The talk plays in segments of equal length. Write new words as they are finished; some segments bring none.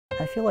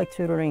I feel like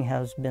tutoring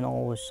has been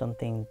always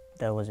something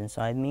that was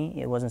inside me.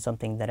 It wasn't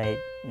something that I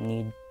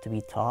need to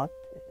be taught.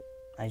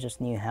 I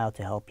just knew how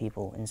to help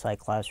people inside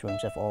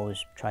classrooms. I've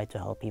always tried to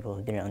help people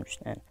who didn't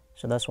understand.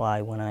 So that's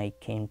why when I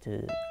came to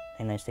the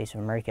United States of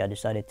America, I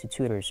decided to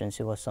tutor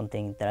since it was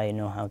something that I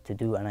know how to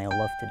do and I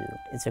love to do.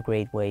 It's a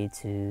great way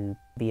to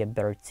be a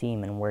better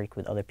team and work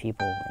with other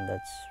people, and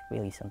that's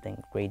really something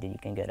great that you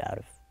can get out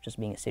of just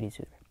being a city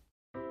tutor.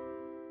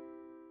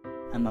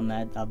 I'm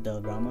Ahmed'S.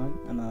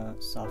 I'm a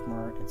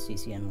sophomore at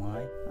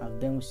CCNY. I've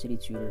been with City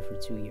Tutor for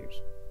 2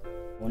 years.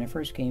 When I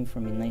first came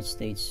from the United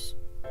States,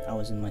 I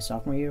was in my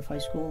sophomore year of high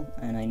school,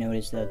 and I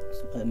noticed that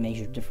a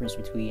major difference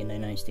between the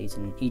United States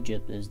and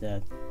Egypt is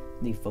that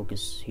they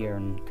focus here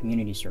on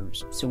community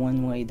service. So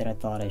one way that I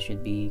thought I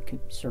should be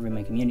serving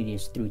my community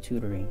is through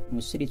tutoring.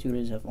 With City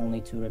Tutors, I've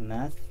only tutored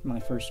math. My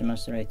first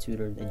semester I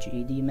tutored a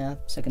GED math.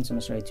 Second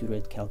semester I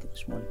tutored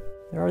Calculus 1.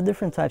 There are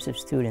different types of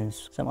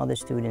students. Some other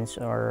students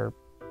are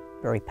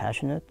very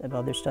passionate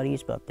about their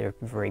studies, but they're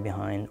very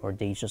behind, or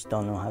they just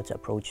don't know how to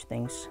approach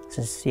things.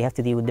 Since you have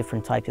to deal with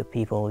different types of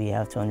people, you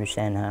have to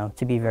understand how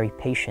to be very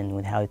patient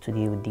with how to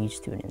deal with these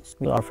students.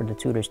 We offer the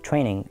tutors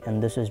training,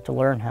 and this is to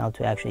learn how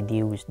to actually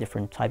deal with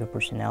different type of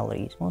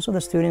personalities. Most of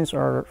the students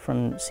are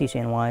from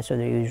CCNY, so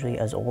they're usually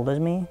as old as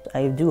me.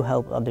 I do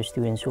help other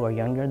students who are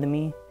younger than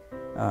me,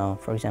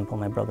 for example,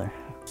 my brother.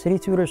 City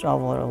Tutors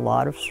offer a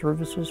lot of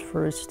services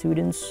for its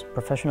students.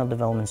 Professional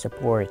development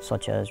support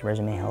such as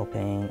resume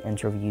helping,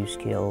 interview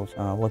skills,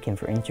 looking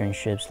for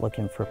internships,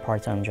 looking for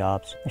part-time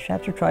jobs. The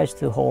chapter tries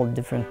to hold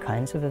different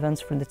kinds of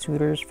events for the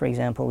tutors. For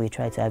example, we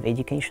try to have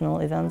educational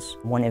events.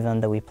 One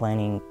event that we're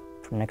planning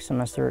for next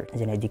semester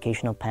is an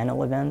educational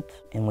panel event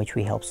in which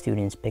we help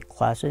students pick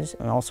classes,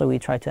 and also we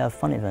try to have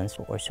fun events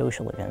or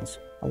social events,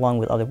 along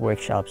with other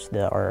workshops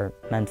that are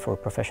meant for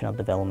professional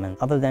development.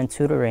 Other than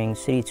tutoring,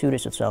 City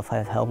Tutors itself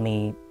have helped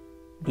me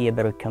be a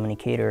better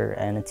communicator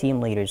and a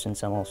team leader,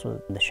 since I'm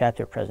also the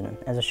chapter president.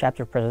 As a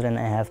chapter president,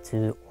 I have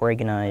to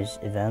organize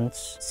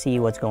events, see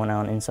what's going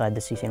on inside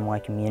the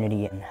CCNY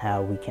community and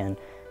how we can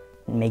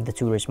make the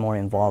tutors more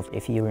involved.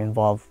 If you're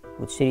involved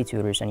with City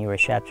Tutors and you're a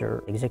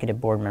chapter executive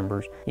board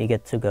members, you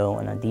get to go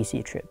on a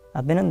DC trip.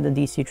 I've been on the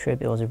DC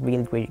trip. It was a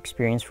really great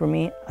experience for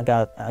me. I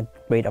got a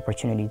great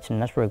opportunity to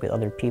network with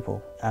other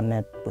people. I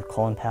met with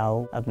Colin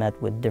Powell. I've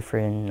met with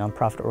different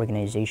nonprofit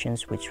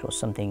organizations, which was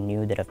something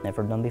new that I've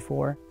never done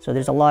before. So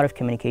there's a lot of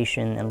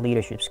communication and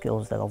leadership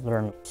skills that I've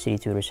learned. City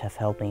Tutors have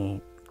helped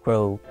me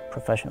grow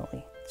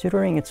professionally.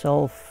 Tutoring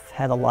itself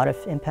had a lot of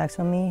impacts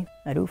on me.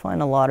 I do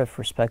find a lot of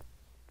respect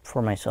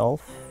for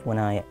myself when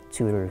I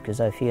tutor, because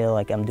I feel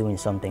like I'm doing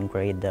something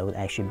great that would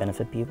actually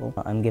benefit people.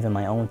 I'm giving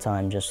my own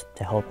time just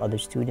to help other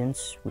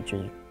students, which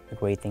is a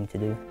great thing to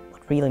do.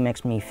 What really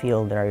makes me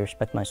feel that I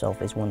respect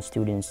myself is when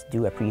students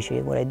do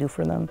appreciate what I do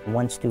for them.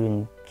 One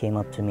student came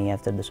up to me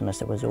after the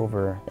semester was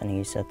over and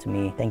he said to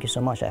me, "Thank you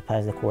so much, I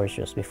passed the course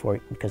just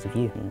because of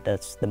you." And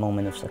that's the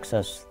moment of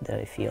success that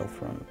I feel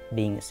from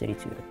being a city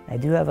tutor. I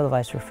do have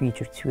advice for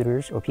future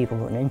tutors or people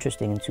who are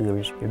interested in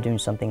tutors. You're doing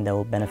something that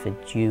will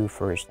benefit you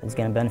first. It's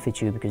going to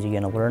benefit you because you're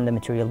going to learn the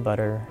material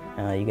better.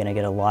 You're going to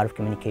get a lot of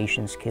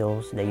communication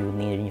skills that you will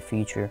need in your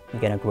future.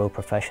 You're going to grow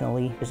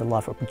professionally. There's a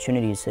lot of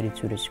opportunities City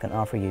Tutors can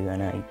offer you,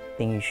 and I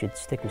think you should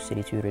stick with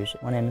City Tutors.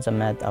 My name is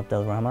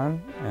Ahmed'S,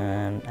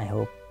 and I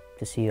hope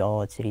to see you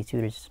all at City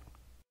Tutors.